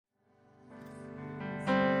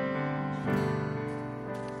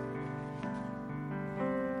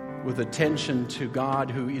with attention to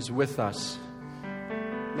God who is with us,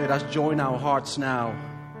 let us join our hearts now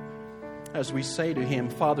as we say to Him,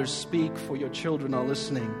 Father, speak, for your children are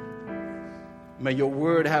listening. May your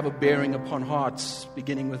word have a bearing upon hearts,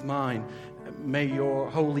 beginning with mine. May your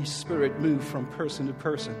Holy Spirit move from person to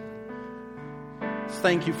person.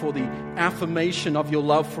 Thank you for the affirmation of your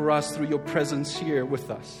love for us through your presence here with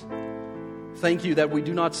us. Thank you that we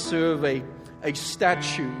do not serve a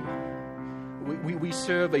statue. We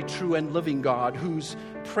serve a true and living God whose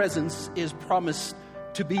presence is promised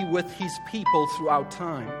to be with His people throughout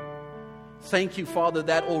time. Thank you, Father,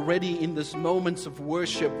 that already in this moments of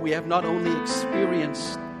worship, we have not only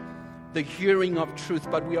experienced the hearing of truth,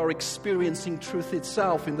 but we are experiencing truth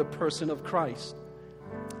itself in the person of Christ.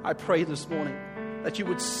 I pray this morning that you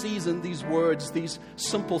would season these words, these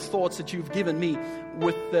simple thoughts that you've given me,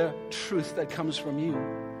 with the truth that comes from you,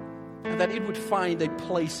 and that it would find a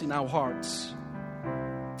place in our hearts.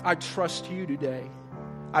 I trust you today.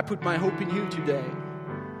 I put my hope in you today.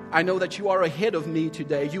 I know that you are ahead of me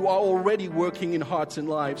today. You are already working in hearts and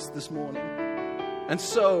lives this morning. And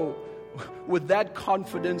so, with that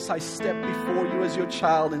confidence, I step before you as your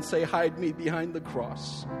child and say, hide me behind the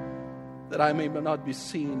cross, that I may not be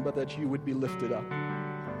seen, but that you would be lifted up.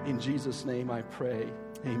 In Jesus' name I pray.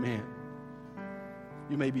 Amen.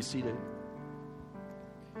 You may be seated.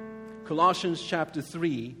 Colossians chapter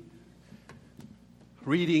 3,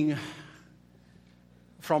 reading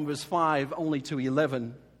from verse 5 only to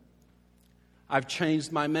 11. I've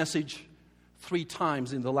changed my message 3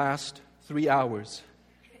 times in the last 3 hours.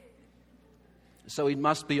 So it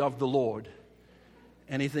must be of the Lord.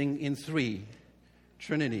 Anything in 3,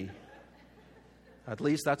 Trinity. At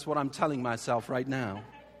least that's what I'm telling myself right now.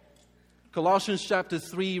 Colossians chapter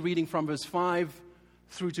 3, reading from verse 5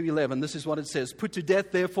 through to 11. This is what it says. Put to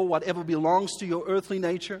death, therefore, whatever belongs to your earthly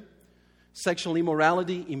nature: sexual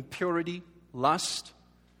immorality, impurity, lust,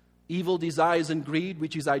 evil desires, and greed,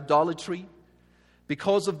 which is idolatry.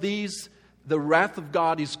 Because of these, the wrath of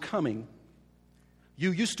God is coming.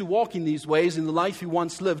 You used to walk in these ways in the life you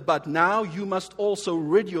once lived, but now you must also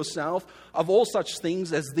rid yourself of all such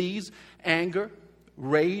things as these: anger,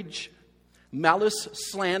 rage, malice,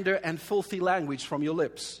 slander, and filthy language from your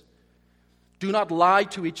lips. Do not lie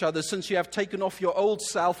to each other, since you have taken off your old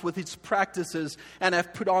self with its practices and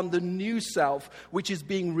have put on the new self, which is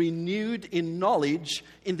being renewed in knowledge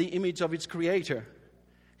in the image of its Creator.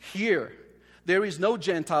 Here, there is no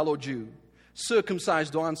Gentile or Jew,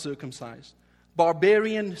 circumcised or uncircumcised,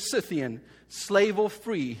 barbarian, Scythian, slave or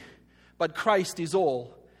free, but Christ is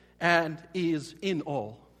all and is in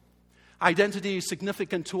all. Identity is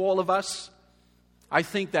significant to all of us. I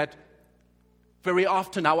think that very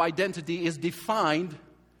often our identity is defined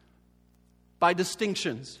by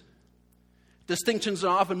distinctions. Distinctions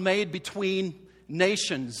are often made between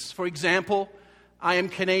nations. For example, I am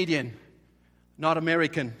Canadian, not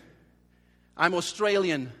American. I'm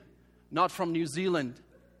Australian, not from New Zealand.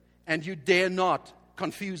 And you dare not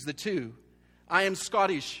confuse the two. I am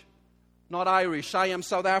Scottish, not Irish. I am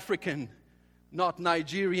South African, not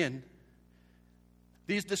Nigerian.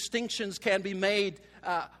 These distinctions can be made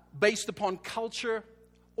based upon culture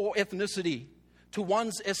or ethnicity, to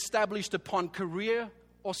ones established upon career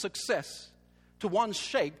or success, to ones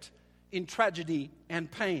shaped in tragedy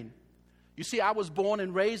and pain. You see, I was born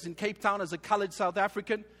and raised in Cape Town as a colored South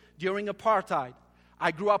African during apartheid.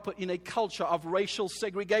 I grew up in a culture of racial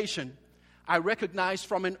segregation. I recognized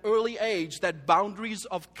from an early age that boundaries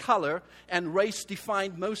of color and race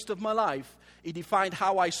defined most of my life. It defined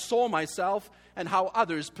how I saw myself and how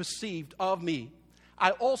others perceived of me.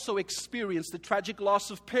 I also experienced the tragic loss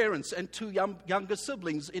of parents and 2 younger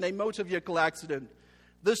siblings in a motor vehicle accident.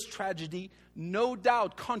 This tragedy no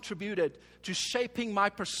doubt contributed to shaping my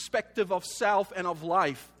perspective of self and of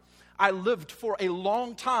life. I lived for a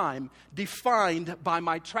long time defined by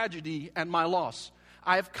my tragedy and my loss.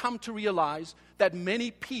 I have come to realize that many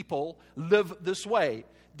people live this way,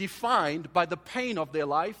 defined by the pain of their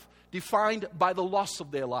life, defined by the loss of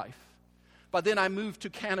their life. But then I moved to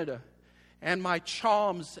Canada, and my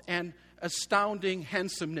charms and astounding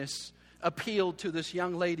handsomeness appealed to this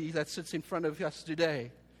young lady that sits in front of us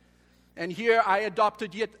today. And here I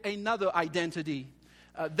adopted yet another identity,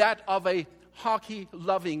 that of a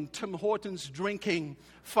hockey-loving, Tim Hortons drinking,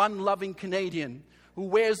 fun-loving Canadian who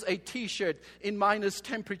wears a T-shirt in minus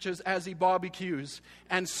temperatures as he barbecues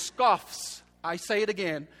and scoffs, I say it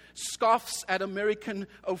again, scoffs at American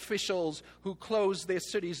officials who close their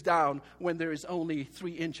cities down when there is only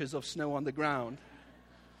 3 inches of snow on the ground.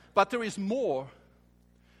 But there is more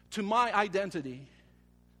to my identity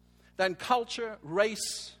than culture,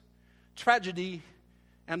 race, tragedy,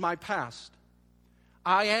 and my past.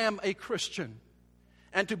 I am a Christian.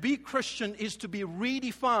 And to be Christian is to be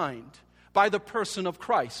redefined by the person of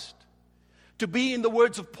Christ. To be, in the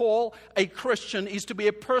words of Paul, a Christian is to be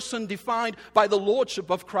a person defined by the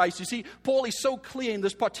lordship of Christ. You see, Paul is so clear in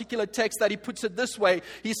this particular text that he puts it this way.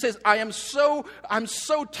 He says, I'm so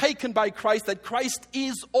taken by Christ that Christ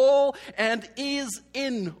is all and is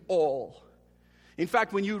in all. In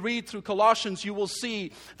fact, when you read through Colossians, you will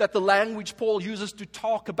see that the language Paul uses to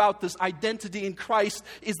talk about this identity in Christ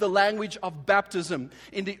is the language of baptism.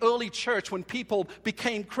 In the early church, when people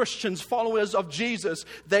became Christians, followers of Jesus,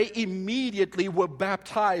 they immediately were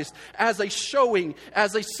baptized as a showing,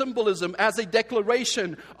 as a symbolism, as a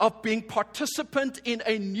declaration of being participant in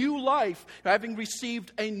a new life, having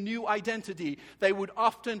received a new identity. They would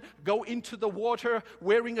often go into the water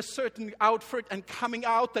wearing a certain outfit, and coming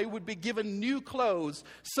out, they would be given new clothes,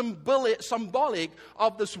 symbolic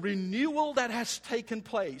of this renewal that has taken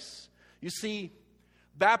place. You see,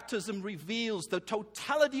 baptism reveals the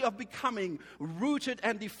totality of becoming rooted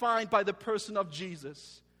and defined by the person of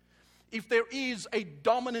Jesus. If there is a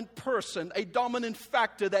dominant person, a dominant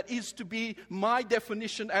factor that is to be my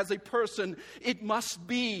definition as a person, it must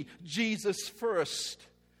be Jesus first.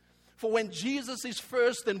 For when Jesus is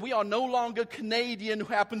first, then we are no longer Canadian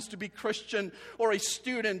who happens to be Christian, or a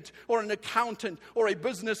student, or an accountant, or a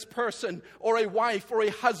business person, or a wife, or a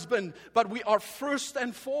husband, but we are first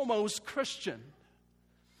and foremost Christian.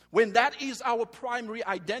 When that is our primary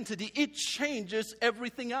identity, it changes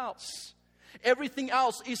everything else. Everything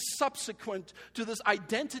else is subsequent to this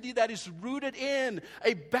identity that is rooted in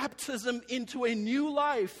a baptism into a new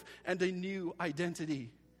life and a new identity.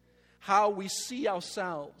 How we see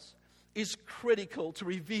ourselves is critical to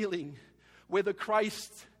revealing whether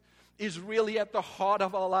Christ is really at the heart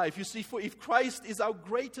of our life. You see, for if Christ is our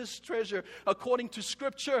greatest treasure, according to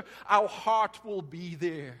Scripture, our heart will be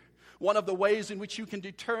there. One of the ways in which you can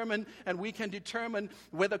determine, and we can determine,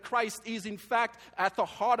 whether Christ is in fact at the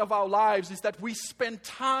heart of our lives is that we spend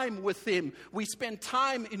time with Him. We spend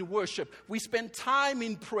time in worship. We spend time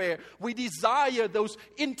in prayer. We desire those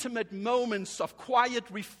intimate moments of quiet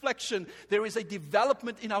reflection. There is a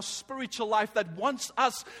development in our spiritual life that wants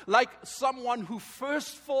us, like someone who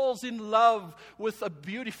first falls in love with a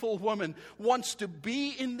beautiful woman, wants to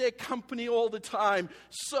be in their company all the time.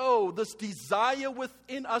 So this desire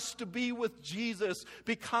within us to be with Jesus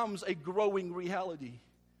becomes a growing reality.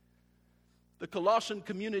 The Colossian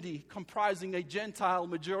community, comprising a Gentile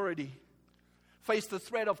majority, faced the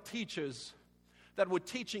threat of teachers that were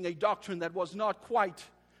teaching a doctrine that was not quite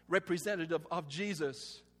representative of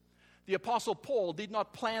Jesus. The Apostle Paul did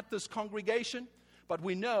not plant this congregation, but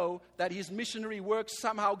we know that his missionary work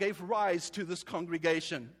somehow gave rise to this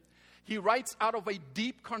congregation. He writes out of a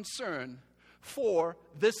deep concern for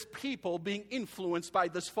this people being influenced by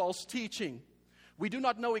this false teaching. We do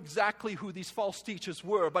not know exactly who these false teachers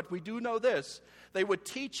were, but we do know this. They were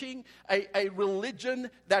teaching a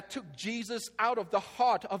religion that took Jesus out of the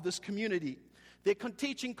heart of this community. Their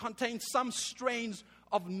teaching contained some strains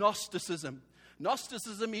of Gnosticism.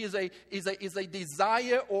 Gnosticism is a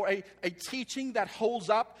desire or a teaching that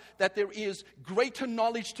holds up that there is greater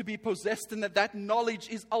knowledge to be possessed, and that knowledge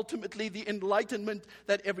is ultimately the enlightenment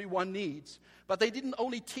that everyone needs. But they didn't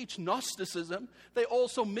only teach Gnosticism, they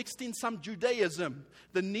also mixed in some Judaism,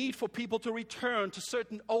 the need for people to return to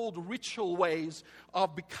certain old ritual ways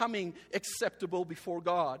of becoming acceptable before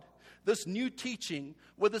God. This new teaching,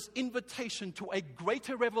 with this invitation to a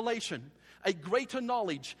greater revelation, a greater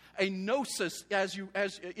knowledge, a gnosis,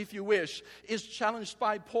 if you wish, is challenged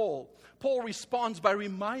by Paul. Paul responds by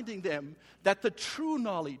reminding them that the true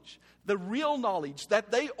knowledge, the real knowledge that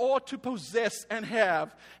they ought to possess and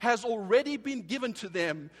have, has already been given to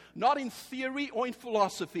them, not in theory or in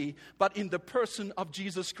philosophy, but in the person of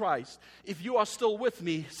Jesus Christ. If you are still with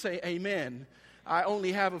me, say amen. I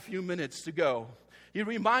only have a few minutes to go. He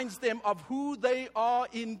reminds them of who they are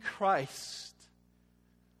in Christ.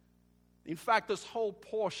 In fact, this whole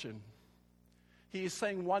portion, he is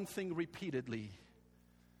saying one thing repeatedly: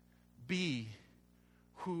 be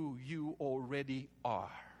who you already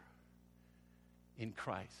are in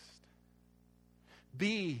Christ.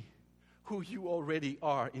 Be who you already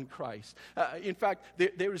are in Christ. In fact,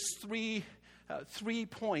 there is three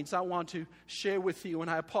points I want to share with you,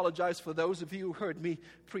 and I apologize for those of you who heard me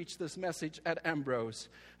preach this message at Ambrose,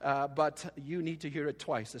 but you need to hear it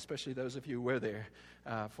twice, especially those of you who were there,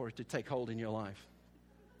 for it to take hold in your life.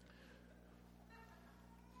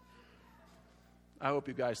 I hope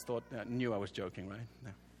you guys knew I was joking, right?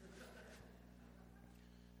 No.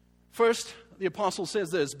 First, the apostle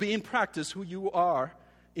says this: be in practice who you are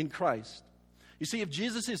in Christ. You see, if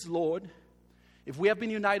Jesus is Lord, if we have been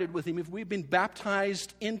united with Him, if we've been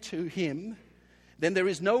baptized into Him, then there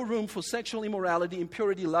is no room for sexual immorality,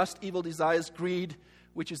 impurity, lust, evil desires, greed,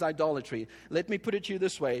 which is idolatry. Let me put it to you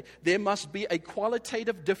this way. There must be a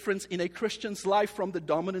qualitative difference in a Christian's life from the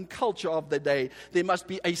dominant culture of the day. There must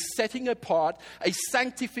be a setting apart, a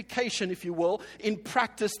sanctification, if you will, in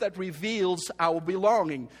practice that reveals our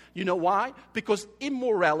belonging. You know why? Because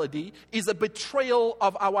immorality is a betrayal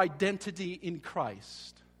of our identity in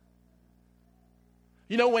Christ.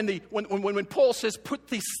 You know, when Paul says, put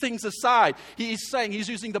these things aside, he's saying, he's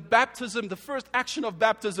using the baptism, the first action of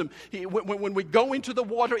baptism. When we go into the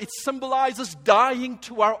water, it symbolizes dying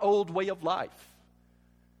to our old way of life.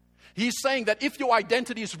 He's saying that if your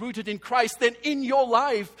identity is rooted in Christ, then in your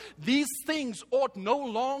life, these things ought no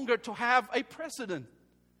longer to have a precedent.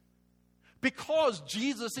 Because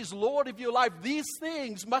Jesus is Lord of your life, these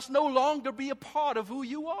things must no longer be a part of who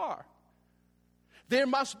you are. There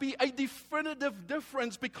must be a definitive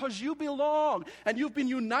difference because you belong and you've been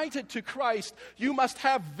united to Christ. You must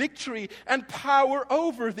have victory and power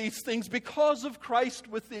over these things because of Christ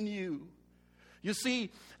within you. You see,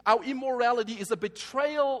 our immorality is a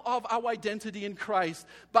betrayal of our identity in Christ,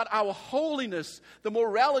 but our holiness, the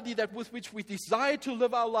morality that with which we desire to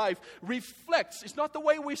live our life, reflects, it's not the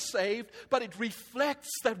way we're saved, but it reflects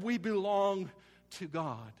that we belong to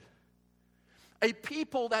God. A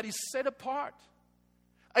people that is set apart.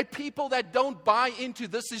 A people that don't buy into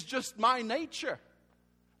this is just my nature.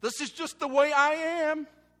 This is just the way I am.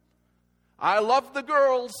 I love the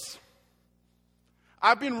girls.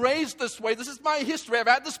 I've been raised this way. This is my history. I've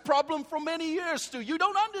had this problem for many years too. You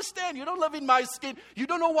don't understand. You don't live in my skin. You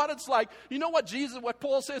don't know what it's like. You know what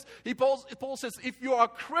Paul says? Paul says, if you are a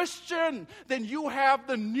Christian, then you have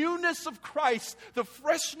the newness of Christ, the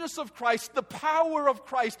freshness of Christ, the power of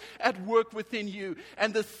Christ at work within you.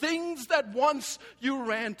 And the things that once you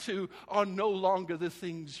ran to are no longer the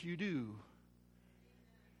things you do.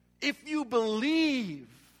 If you believe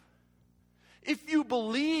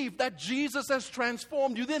that Jesus has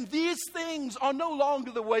transformed you, then these things are no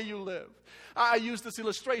longer the way you live. I used this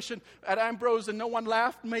illustration at Ambrose and no one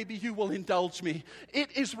laughed. Maybe you will indulge me.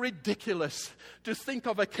 It is ridiculous to think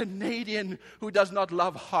of a Canadian who does not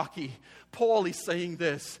love hockey. Paul is saying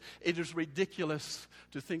this. It is ridiculous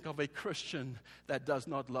to think of a Christian that does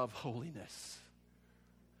not love holiness.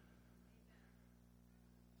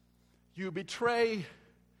 We betray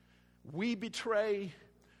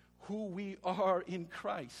who we are in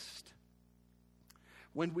Christ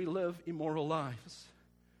when we live immoral lives.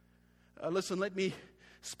 Listen, let me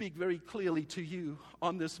speak very clearly to you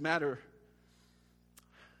on this matter.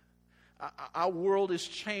 Our world is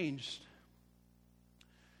changed.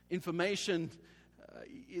 Information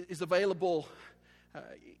is available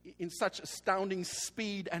in such astounding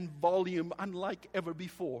speed and volume, unlike ever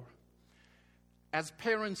before. As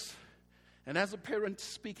parents, and as a parent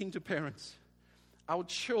speaking to parents, our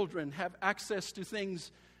children have access to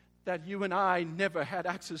things that you and I never had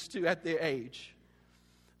access to at their age.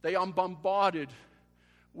 They are bombarded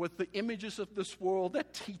with the images of this world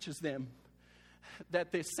that teaches them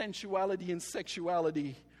that their sensuality and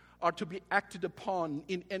sexuality are to be acted upon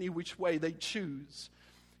in any which way they choose.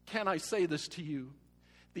 Can I say this to you?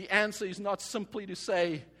 The answer is not simply to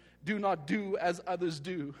say, do not do as others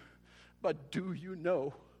do, but do you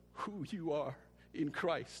know who you are in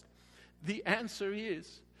Christ? The answer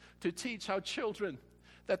is to teach our children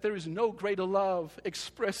that there is no greater love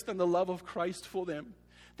expressed than the love of Christ for them,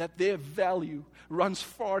 that their value runs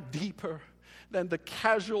far deeper than the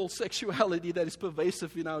casual sexuality that is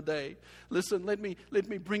pervasive in our day. Listen, let me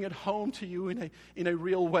bring it home to you in a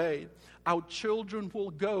real way. Our children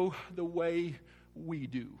will go the way we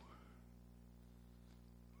do.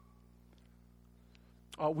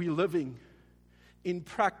 Are we living in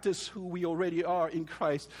practice who we already are in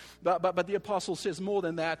Christ? But the apostle says more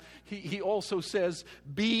than that. He also says,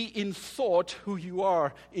 be in thought who you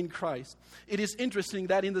are in Christ. It is interesting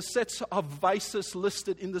that in the sets of vices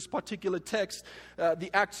listed in this particular text,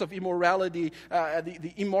 the acts of immorality,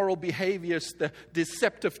 the immoral behaviors, the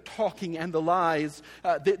deceptive talking and the lies,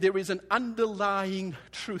 there is an underlying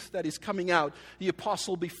truth that is coming out. The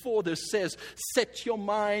apostle before this says, set your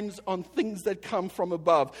minds on things that come from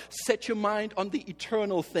above. Set your mind on the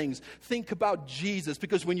eternal things. Think about Jesus,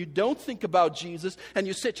 because when you don't think about Jesus and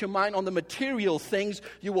you set your mind on the material things,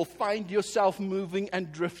 you will find yourself moving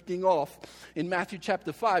and drifting off. In Matthew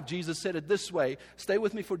chapter 5, Jesus said it this way. Stay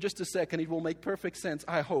with me for just a second. It will make perfect sense,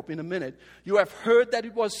 I hope, in a minute. You have heard that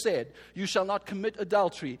it was said, you shall not commit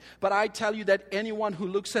adultery. But I tell you that anyone who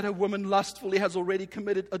looks at a woman lustfully has already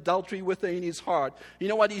committed adultery with her in his heart. You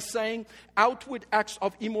know what he's saying? Outward acts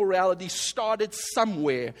of immorality started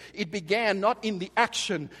somewhere. It began not in the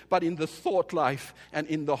action, but in the thought life and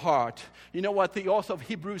in the heart. You know what the author of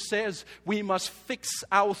Hebrews says? We must fix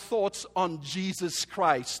our thoughts on Jesus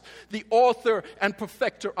Christ, the author and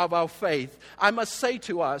perfecter of our faith. I must say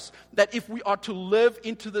to us that if we are to live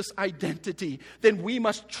into this identity, then we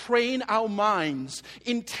must train our minds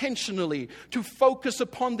intentionally to focus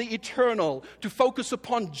upon the eternal, to focus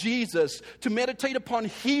upon Jesus, to meditate upon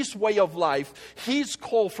His way of life, His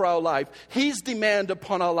call for our life, His demand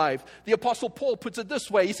upon our life. The Apostle Paul puts it this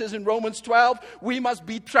way. He says in Romans 12, we must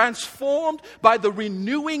be transformed by the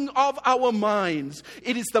renewing of our minds.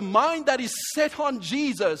 It is the mind that is set on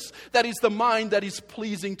Jesus that is the mind that is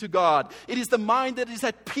pleasing to God. It is the mind that is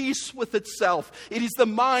at peace with itself. It is the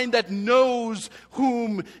mind that knows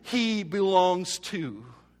whom He belongs to.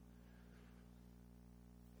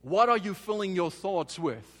 What are you filling your thoughts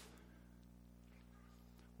with?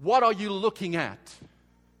 What are you looking at?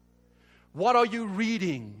 What are you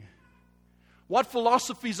reading? What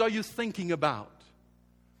philosophies are you thinking about?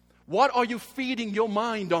 What are you feeding your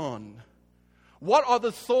mind on? What are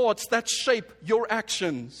the thoughts that shape your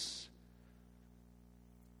actions?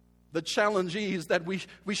 The challenge is that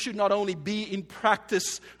we should not only be in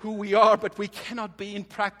practice who we are, but we cannot be in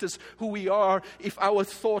practice who we are if our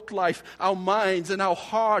thought life, our minds, and our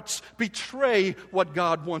hearts betray what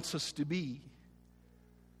God wants us to be.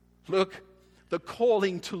 Look, the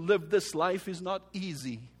calling to live this life is not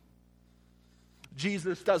easy.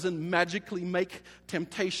 Jesus doesn't magically make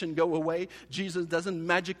temptation go away. Jesus doesn't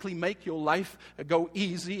magically make your life go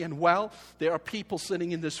easy and well. There are people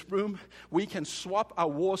sitting in this room. We can swap our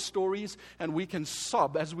war stories and we can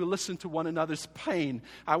sob as we listen to one another's pain.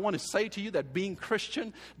 I want to say to you that being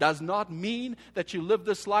Christian does not mean that you live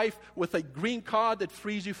this life with a green card that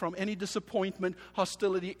frees you from any disappointment,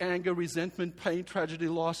 hostility, anger, resentment, pain, tragedy,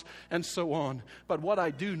 loss, and so on. But what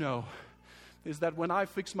I do know is that when I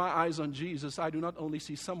fix my eyes on Jesus, I do not only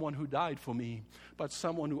see someone who died for me, but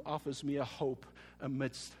someone who offers me a hope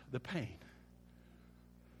amidst the pain.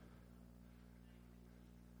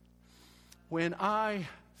 When I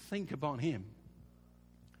think upon Him,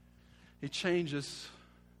 it changes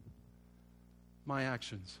my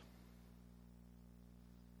actions.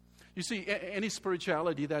 You see, any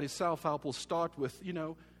spirituality that is self-help will start with,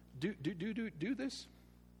 do this.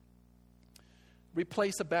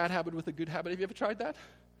 Replace a bad habit with a good habit. Have you ever tried that?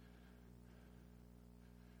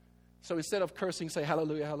 So instead of cursing, say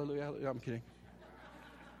hallelujah, hallelujah, hallelujah. I'm kidding.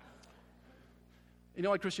 You know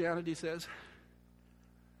what Christianity says?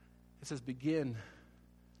 It says begin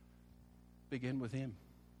with Him.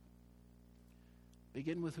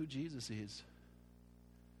 Begin with who Jesus is.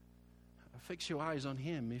 Fix your eyes on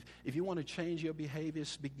Him. If you want to change your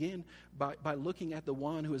behaviors, begin by looking at the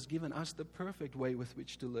one who has given us the perfect way with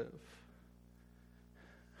which to live.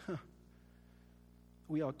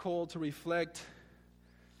 We are called to reflect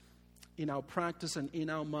in our practice and in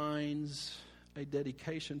our minds a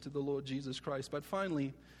dedication to the Lord Jesus Christ. But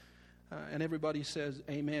finally, and everybody says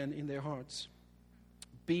amen in their hearts,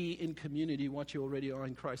 be in community what you already are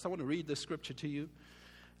in Christ. I want to read this scripture to you.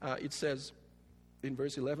 It says in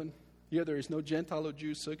verse 11, here there is no Gentile or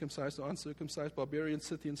Jew, circumcised or uncircumcised, barbarian,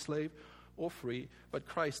 Scythian, slave, or free, but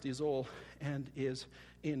Christ is all and is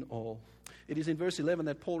in all. It is in verse 11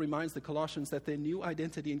 that Paul reminds the Colossians that their new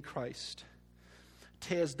identity in Christ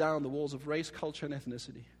tears down the walls of race, culture, and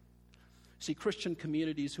ethnicity. See, Christian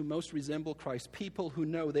communities who most resemble Christ, people who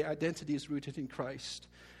know their identity is rooted in Christ,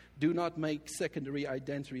 do not make secondary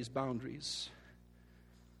identities boundaries.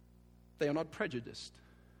 They are not prejudiced.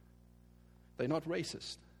 They're not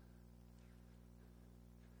racist.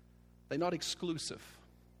 They're not exclusive.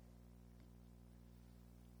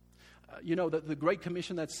 The Great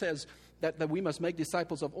Commission that says that we must make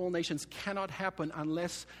disciples of all nations cannot happen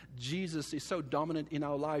unless Jesus is so dominant in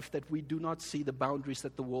our life that we do not see the boundaries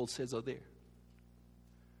that the world says are there.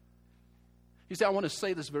 You see, I want to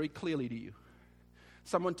say this very clearly to you.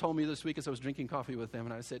 Someone told me this week as I was drinking coffee with them,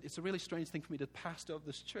 and I said, it's a really strange thing for me to be the pastor of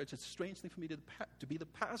this church. It's a strange thing for me to be the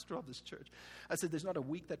pastor of this church. I said, there's not a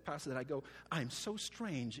week that passes that I go, I'm so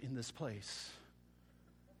strange in this place.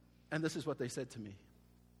 And this is what they said to me.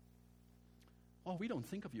 Oh, we don't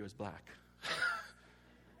think of you as black.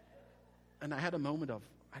 And I had a moment of,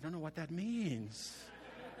 I don't know what that means.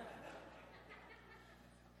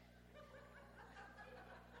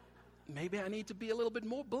 Maybe I need to be a little bit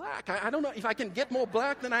more black. I don't know if I can get more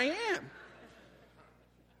black than I am.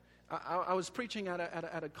 I was preaching at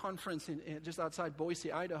a conference just outside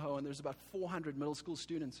Boise, Idaho, and there's about 400 middle school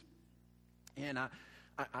students. And I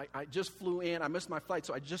just flew in. I missed my flight,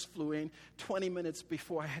 so I just flew in 20 minutes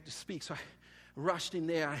before I had to speak. So I rushed in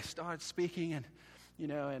there. I started speaking and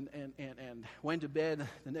went to bed.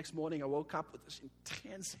 The next morning, I woke up with this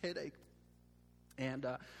intense headache. And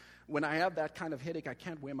when I have that kind of headache, I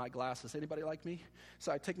can't wear my glasses. Anybody like me?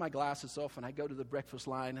 So I take my glasses off and I go to the breakfast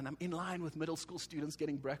line, and I'm in line with middle school students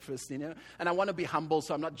getting breakfast, And I want to be humble,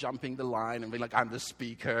 so I'm not jumping the line and being like, I'm the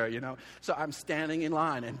speaker, So I'm standing in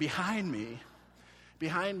line, and behind me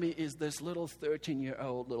is this little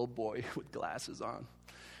 13-year-old little boy with glasses on.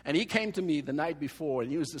 And he came to me the night before, and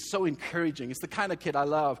he was just so encouraging. It's the kind of kid I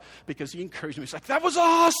love because he encouraged me. He's like, that was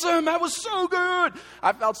awesome. That was so good.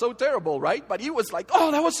 I felt so terrible, right? But he was like,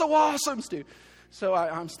 oh, that was so awesome, Stu. So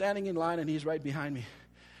I'm standing in line, and he's right behind me.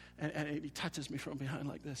 And he touches me from behind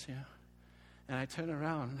like this, And I turn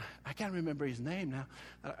around. I can't remember his name now.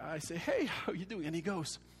 I say, hey, how are you doing? And he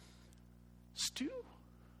goes, Stu,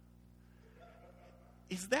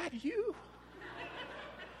 is that you?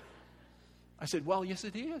 I said, well, yes,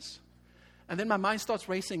 it is. And then my mind starts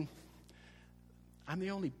racing. I'm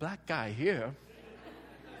the only black guy here.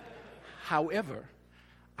 However,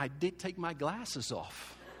 I did take my glasses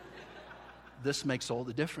off. This makes all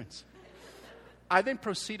the difference. I then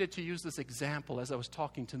proceeded to use this example as I was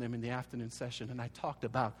talking to them in the afternoon session, and I talked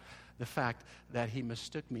about the fact that he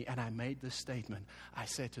mistook me, and I made this statement. I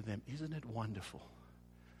said to them, isn't it wonderful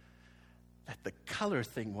that the color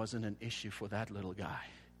thing wasn't an issue for that little guy?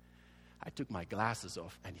 I took my glasses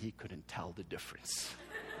off, and he couldn't tell the difference.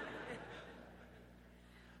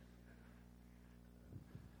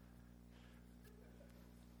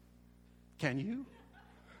 Can you?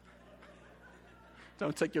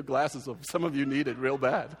 Don't take your glasses off. Some of you need it real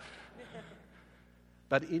bad.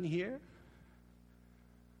 But in here,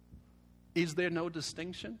 is there no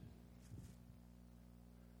distinction?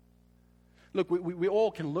 Look, we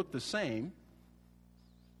all can look the same.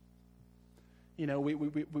 We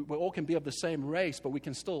all can be of the same race, but we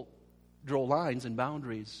can still draw lines and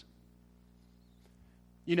boundaries.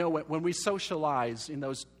 When we socialize in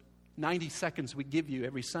those 90 seconds we give you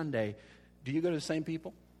every Sunday, do you go to the same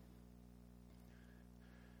people?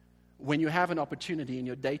 When you have an opportunity in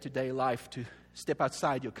your day-to-day life to step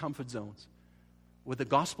outside your comfort zones with the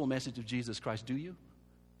gospel message of Jesus Christ, do you?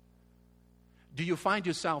 Do you find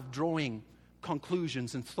yourself drawing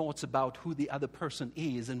conclusions and thoughts about who the other person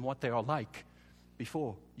is and what they are like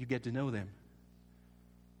before you get to know them?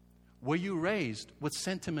 Were you raised with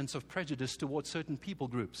sentiments of prejudice towards certain people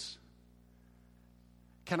groups?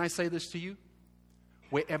 Can I say this to you?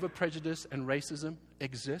 Wherever prejudice and racism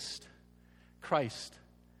exist, Christ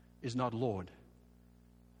is not Lord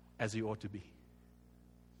as he ought to be.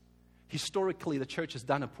 Historically, the church has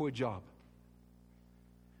done a poor job.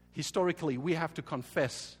 Historically, we have to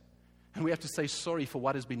confess and we have to say sorry for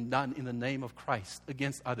what has been done in the name of Christ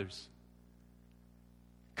against others.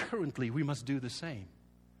 Currently, we must do the same.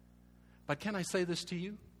 But can I say this to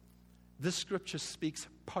you? This scripture speaks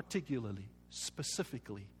particularly,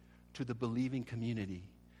 specifically to the believing community.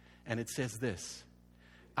 And it says this: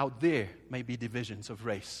 out there may be divisions of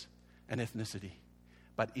race and ethnicity,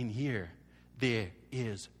 but in here, there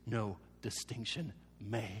is no distinction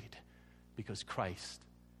made because Christ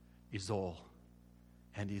is all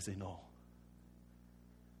and is in all.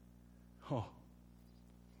 Oh.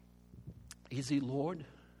 Is he Lord?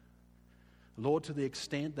 Lord, to the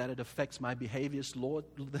extent that it affects my behaviors. Lord,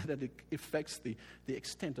 that it affects the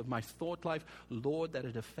extent of my thought life. Lord, that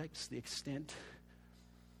it affects the extent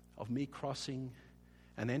of me crossing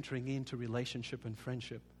and entering into relationship and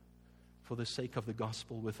friendship for the sake of the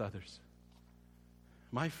gospel with others.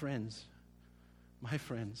 My friends,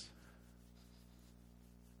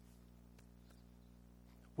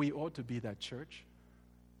 we ought to be that church.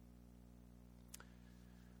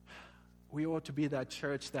 We ought to be that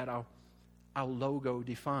church that our logo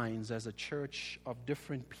defines as a church of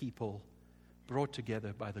different people brought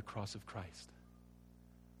together by the cross of Christ.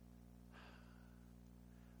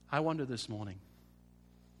 I wonder this morning,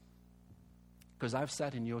 because I've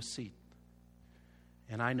sat in your seat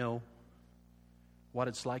and I know what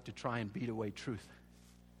it's like to try and beat away truth.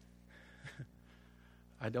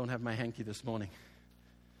 I don't have my hanky this morning.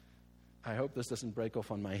 I hope this doesn't break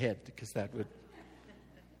off on my head, because that would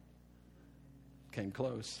came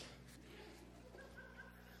close.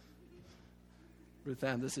 Ruth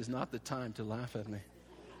Ann, this is not the time to laugh at me.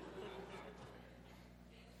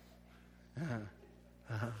 Yeah.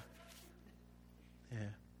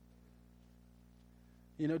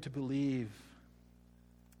 You know, to believe,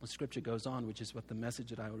 the Scripture goes on, which is what the message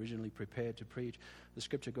that I originally prepared to preach. The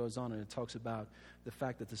Scripture goes on and it talks about the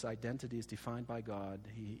fact that this identity is defined by God.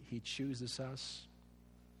 He chooses us.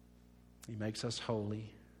 He makes us holy.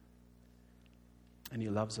 And He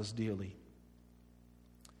loves us dearly.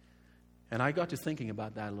 And I got to thinking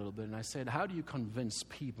about that a little bit, and I said, how do you convince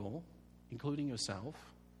people, including yourself,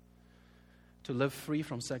 to live free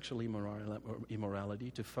from sexual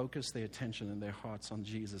immorality, to focus their attention and their hearts on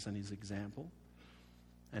Jesus and His example,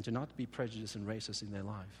 and to not be prejudiced and racist in their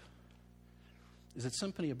life? Is it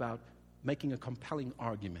simply about making a compelling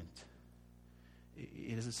argument?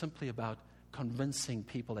 Is it simply about convincing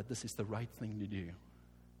people that this is the right thing to do?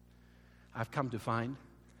 I've come to find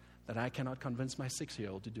that I cannot convince my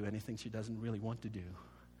 6-year-old to do anything she doesn't really want to do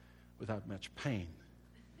without much pain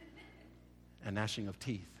and gnashing of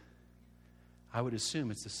teeth. I would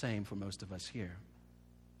assume it's the same for most of us here.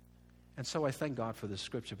 And so I thank God for the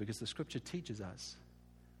Scripture, because the Scripture teaches us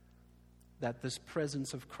that this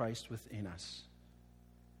presence of Christ within us,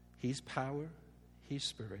 His power, His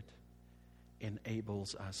Spirit,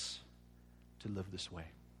 enables us to live this way.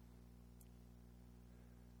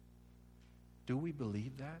 Do we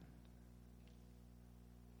believe that?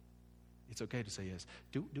 It's okay to say yes.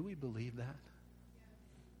 Do we believe that?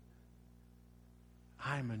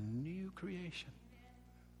 I'm a new creation.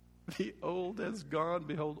 The old has gone.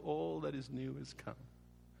 Behold, all that is new has come.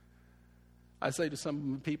 I say to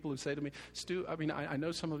some people who say to me, Stu, I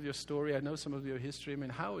know some of your story. I know some of your history.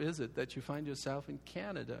 How is it that you find yourself in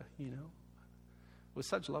Canada, with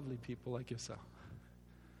such lovely people like yourself?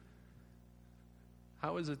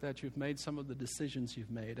 How is it that you've made some of the decisions you've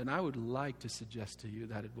made? And I would like to suggest to you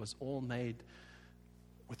that it was all made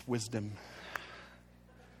with wisdom.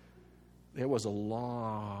 There was a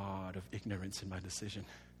lot of ignorance in my decision.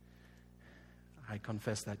 I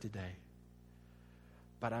confess that today.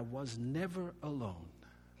 But I was never alone.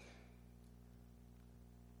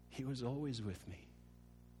 He was always with me.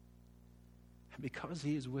 And because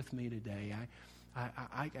He is with me today,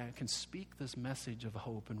 I can speak this message of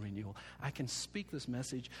hope and renewal. I can speak this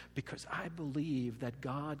message because I believe that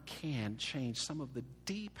God can change some of the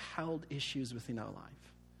deep-held issues within our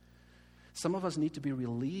life. Some of us need to be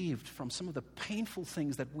relieved from some of the painful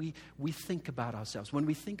things that we think about ourselves. When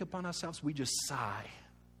we think upon ourselves, we just sigh.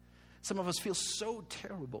 Some of us feel so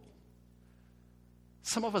terrible.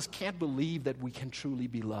 Some of us can't believe that we can truly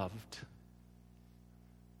be loved.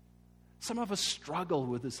 Some of us struggle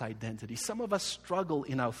with this identity. Some of us struggle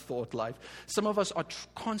in our thought life. Some of us are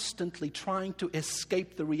constantly trying to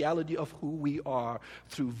escape the reality of who we are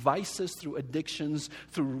through vices, through addictions,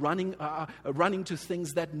 through running to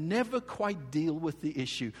things that never quite deal with the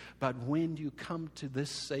issue. But when you come to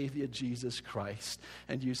this Savior, Jesus Christ,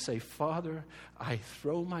 and you say, Father, I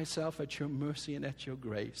throw myself at your mercy and at your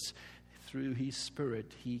grace, through His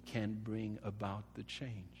Spirit, He can bring about the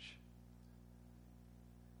change.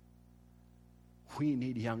 We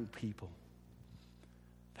need young people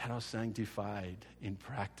that are sanctified in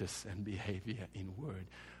practice and behavior, in word.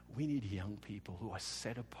 We need young people who are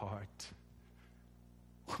set apart.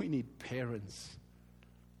 We need parents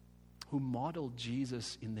who model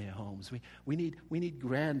Jesus in their homes. We need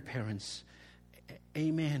grandparents.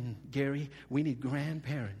 Amen, Gary. We need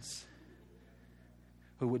grandparents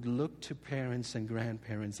who would look to parents and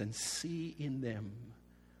grandparents and see in them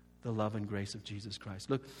the love and grace of Jesus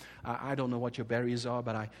Christ. Look, I don't know what your barriers are,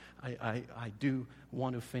 but I do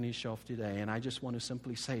want to finish off today, and I just want to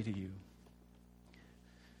simply say to you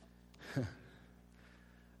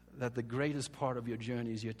that the greatest part of your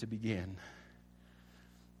journey is yet to begin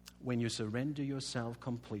when you surrender yourself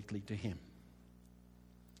completely to Him.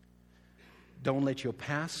 Don't let your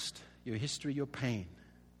past, your history, your pain,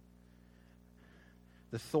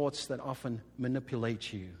 the thoughts that often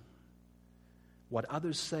manipulate you, what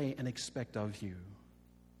others say and expect of you,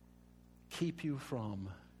 keep you from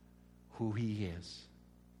who He is.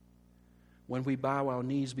 When we bow our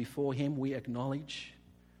knees before Him, we acknowledge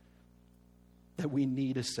that we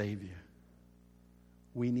need a Savior.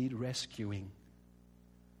 We need rescuing.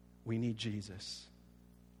 We need Jesus.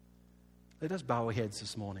 Let us bow our heads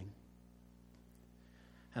this morning.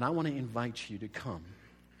 And I want to invite you to come.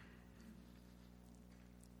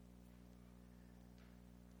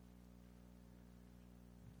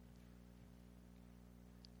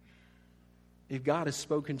 If God has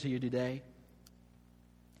spoken to you today,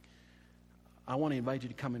 I want to invite you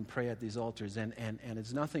to come and pray at these altars. And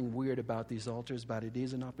it's nothing weird about these altars, but it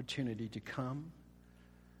is an opportunity to come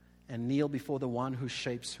and kneel before the one who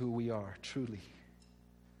shapes who we are, truly.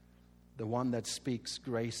 the one that speaks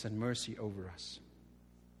grace and mercy over us.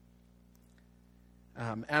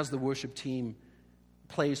 As the worship team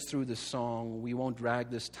plays through the song, we won't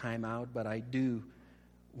drag this time out, but I do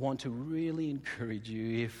want to really encourage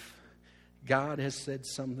you. If God has said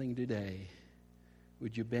something today,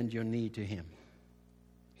 would you bend your knee to Him?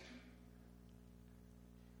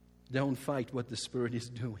 Don't fight what the Spirit is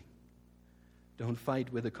doing. Don't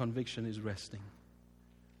fight where the conviction is resting.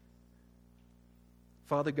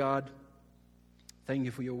 Father God, thank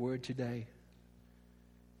you for your word today.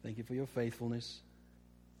 Thank you for your faithfulness.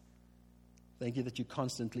 Thank you that you're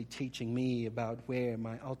constantly teaching me about where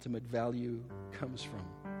my ultimate value comes from.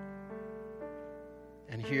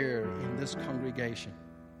 And here in this congregation,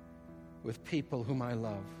 with people whom I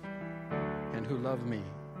love and who love me,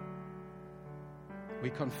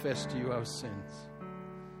 we confess to you our sins.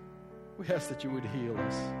 We ask that you would heal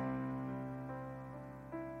us.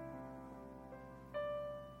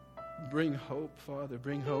 Bring hope, Father.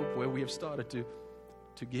 Bring hope where we have started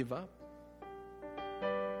to give up.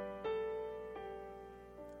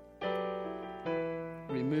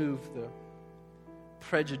 Remove the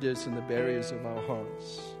prejudice and the barriers of our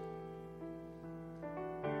hearts.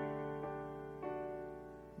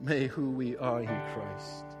 May who we are in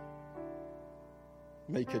Christ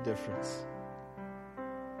make a difference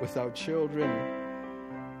with our children,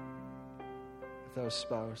 with our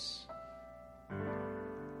spouse,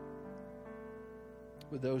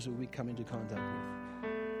 with those who we come into contact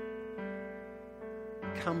with.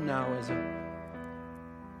 Come now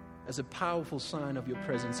as a powerful sign of your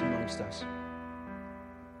presence amongst us,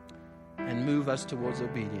 and move us towards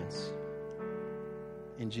obedience.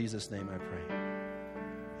 In Jesus' name I pray.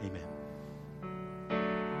 Amen.